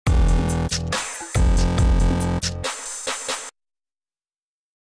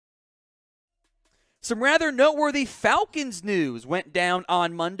Some rather noteworthy Falcons news went down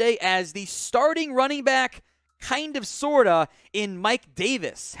on Monday as the starting running back, kind of sorta, in Mike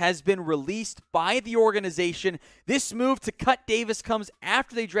Davis has been released by the organization. This move to cut Davis comes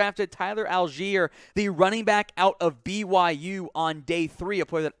after they drafted Tyler Algier, the running back out of BYU, on day 3. A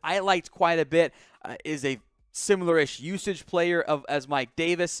player that I liked quite a bit, is a similar-ish usage player as Mike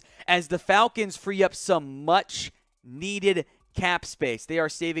Davis, as the Falcons free up some much-needed cap space. They are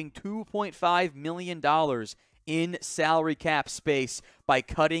saving $2.5 million in salary cap space by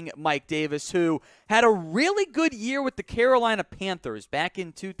cutting Mike Davis, who had a really good year with the Carolina Panthers back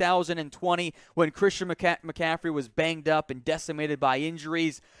in 2020 when Christian McCaffrey was banged up and decimated by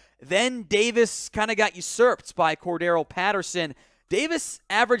injuries. Then Davis kind of got usurped by Cordero Patterson. Davis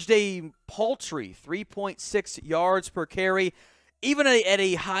averaged a paltry 3.6 yards per carry, even at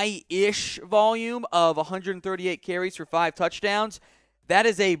a high-ish volume of 138 carries for 5 touchdowns. That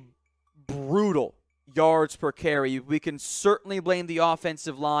is a brutal yards per carry. We can certainly blame the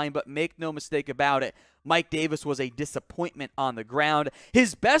offensive line, but make no mistake about it, Mike Davis was a disappointment on the ground.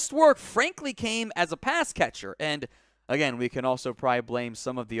 His best work, frankly, came as a pass catcher. And, again, we can also probably blame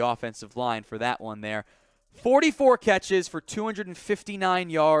some of the offensive line for that one there. 44 catches for 259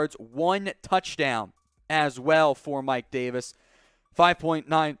 yards, 1 touchdown as well for Mike Davis.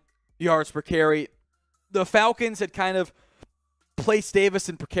 5.9 yards per carry. The Falcons had kind of placed Davis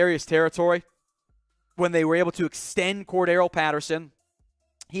in precarious territory when they were able to extend Cordero Patterson.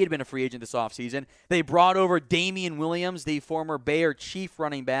 He had been a free agent this offseason. They brought over Damian Williams, the former Bayer chief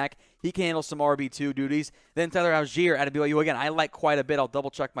running back. He can handle some RB2 duties. Then Tyler Algier out of BYU. Again, I like quite a bit. I'll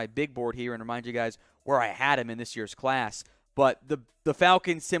double-check my big board here and remind you guys where I had him in this year's class. But the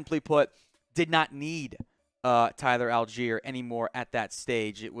Falcons, simply put, did not need Tyler Algier anymore at that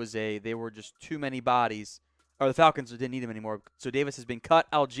stage. They were just too many bodies. Or the Falcons didn't need him anymore. So Davis has been cut.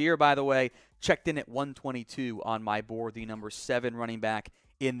 Algier, by the way, checked in at 122 on my board, the number 7 running back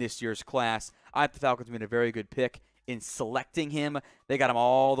in this year's class. I thought the Falcons made a very good pick in selecting him. They got him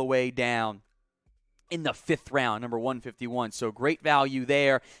all the way down in the 5th round, number 151. So great value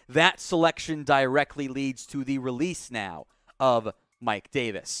there. That selection directly leads to the release now of Mike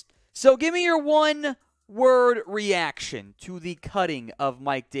Davis. So give me your one-word reaction to the cutting of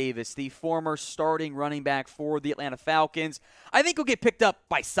Mike Davis, the former starting running back for the Atlanta Falcons. I think he'll get picked up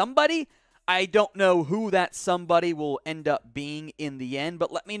by somebody. I don't know who that somebody will end up being in the end,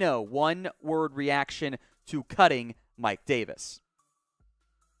 but let me know. One-word reaction to cutting Mike Davis.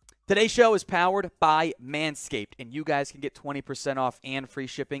 Today's show is powered by Manscaped, and you guys can get 20% off and free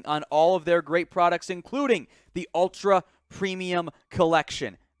shipping on all of their great products, including the Ultra Premium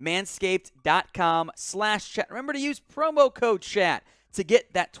Collection. Manscaped.com/chat. Remember to use promo code chat to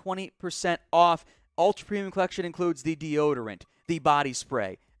get that 20% off. Ultra Premium Collection includes the deodorant, the body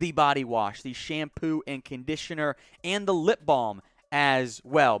spray, the body wash, the shampoo and conditioner, and the lip balm as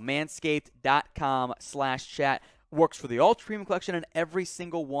well. Manscaped.com/chat works for the Ultra Premium Collection and every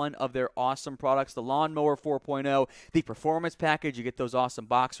single one of their awesome products. The Lawnmower 4.0, the Performance Package, you get those awesome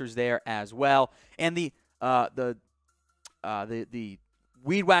boxers there as well, and the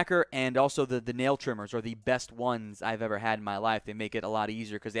Weed Whacker and also the nail trimmers are the best ones I've ever had in my life. They make it a lot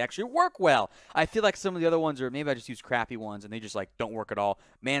easier because they actually work well. I feel like some of the other ones maybe I just use crappy ones and they just don't work at all.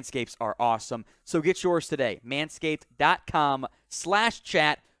 Manscapes are awesome. So get yours today.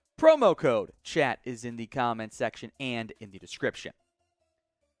 Manscaped.com/chat. Promo code chat is in the comment section and in the description.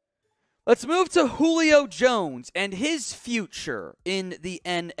 Let's move to Julio Jones and his future in the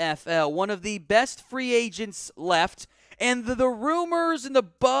NFL. One of the best free agents left. And the rumors and the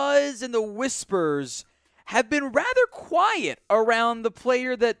buzz and the whispers have been rather quiet around the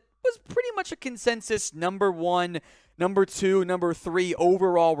player that was pretty much a consensus number 1, number 2, number 3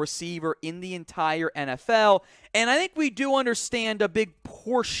 overall receiver in the entire NFL. And I think we do understand a big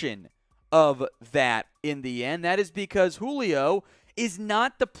portion of that in the end. That is because Julio is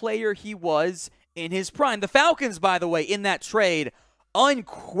not the player he was in his prime. The Falcons, by the way, in that trade,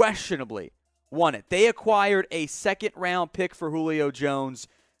 unquestionably won it. They acquired a 2nd-round pick for Julio Jones,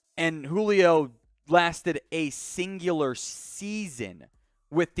 and Julio lasted a singular season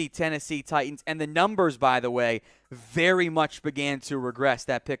with the Tennessee Titans. And the numbers, by the way, very much began to regress.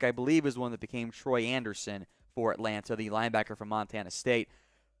 That pick, I believe, is one that became Troy Anderson for Atlanta, the linebacker from Montana State.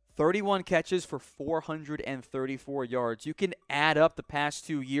 31 catches for 434 yards. You can add up the past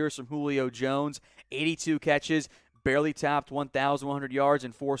 2 years from Julio Jones, 82 catches, barely topped 1,100 yards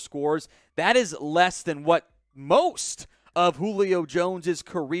and 4 scores. That is less than what most of Julio Jones'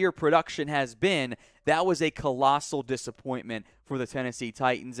 career production has been. That was a colossal disappointment for the Tennessee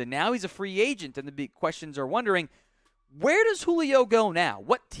Titans. And now he's a free agent, and the big questions are wondering, where does Julio go now?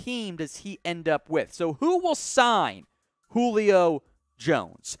 What team does he end up with? So who will sign Julio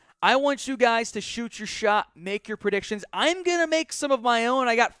Jones? I want you guys to shoot your shot, make your predictions. I'm going to make some of my own.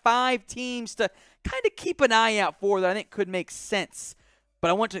 I got 5 teams to kind of keep an eye out for that I think could make sense.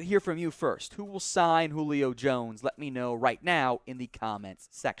 But I want to hear from you first. Who will sign Julio Jones? Let me know right now in the comments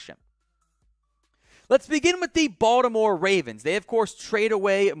section. Let's begin with the Baltimore Ravens. They, of course, trade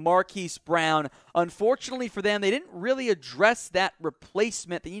away Marquise Brown. Unfortunately for them, they didn't really address that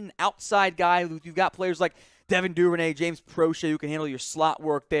replacement. They need an outside guy. You've got players like Devin Duvernay, James Prochet, who can handle your slot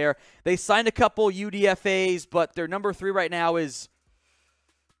work there. They signed a couple UDFAs, but their number 3 right now is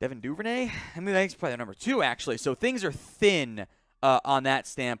Devin Duvernay. I mean, I think it's probably their number 2, actually. So things are thin on that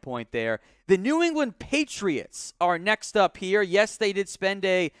standpoint there. The New England Patriots are next up here. Yes, they did spend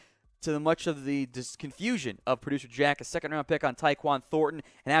to much of the confusion of producer Jack, a second-round pick on Tyquan Thornton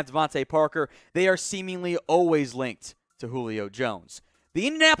and have Devontae Parker. They are seemingly always linked to Julio Jones. The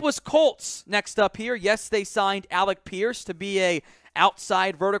Indianapolis Colts next up here. Yes, they signed Alec Pierce to be a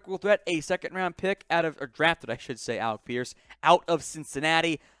outside vertical threat, a second-round pick drafted, I should say, Alec Pierce, out of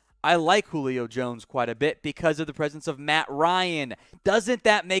Cincinnati. I like Julio Jones quite a bit because of the presence of Matt Ryan. Doesn't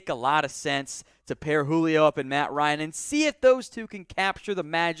that make a lot of sense to pair Julio up and Matt Ryan and see if those two can capture the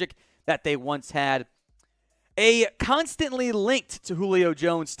magic that they once had? A constantly linked to Julio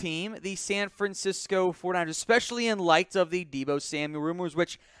Jones team, the San Francisco 49ers, especially in light of the Deebo Samuel rumors,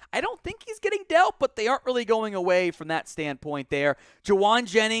 which I don't think he's getting dealt, but they aren't really going away from that standpoint there. Jawan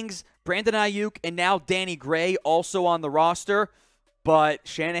Jennings, Brandon Ayuk, and now Danny Gray also on the roster. But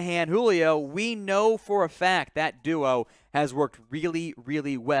Shanahan, Julio, we know for a fact that duo has worked really,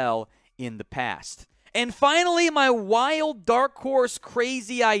 really well in the past. And finally, my wild, dark horse,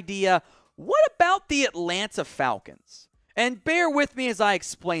 crazy idea. What about the Atlanta Falcons? And bear with me as I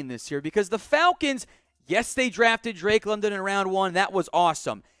explain this here, because the Falcons, yes, they drafted Drake London in round 1. That was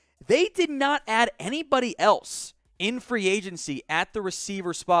awesome. They did not add anybody else in free agency at the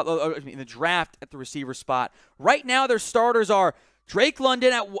receiver spot, in the draft at the receiver spot. Right now, their starters are Drake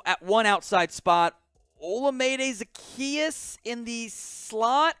London at one outside spot, Olamide Zaccheaus in the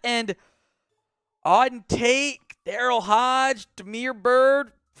slot, and Auden Tate, Darrell Hodge, Damiere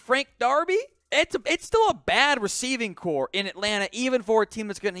Byrd, Frank Darby. It's still a bad receiving core in Atlanta, even for a team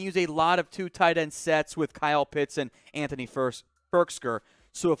that's going to use a lot of 2 tight end sets with Kyle Pitts and Anthony Firkser.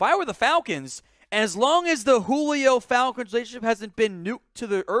 So if I were the Falcons, as long as the Julio-Falcons relationship hasn't been nuked to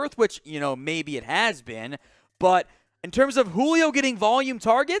the earth, which, maybe it has been, but in terms of Julio getting volume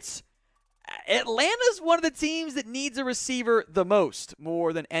targets, Atlanta's one of the teams that needs a receiver the most,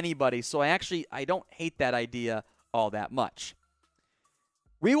 more than anybody. So I don't hate that idea all that much.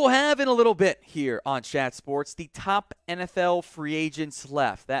 We will have in a little bit here on Chat Sports the top NFL free agents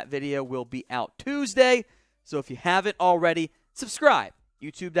left. That video will be out Tuesday. So if you haven't already, subscribe.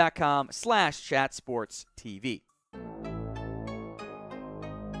 YouTube.com/ChatSportsTV.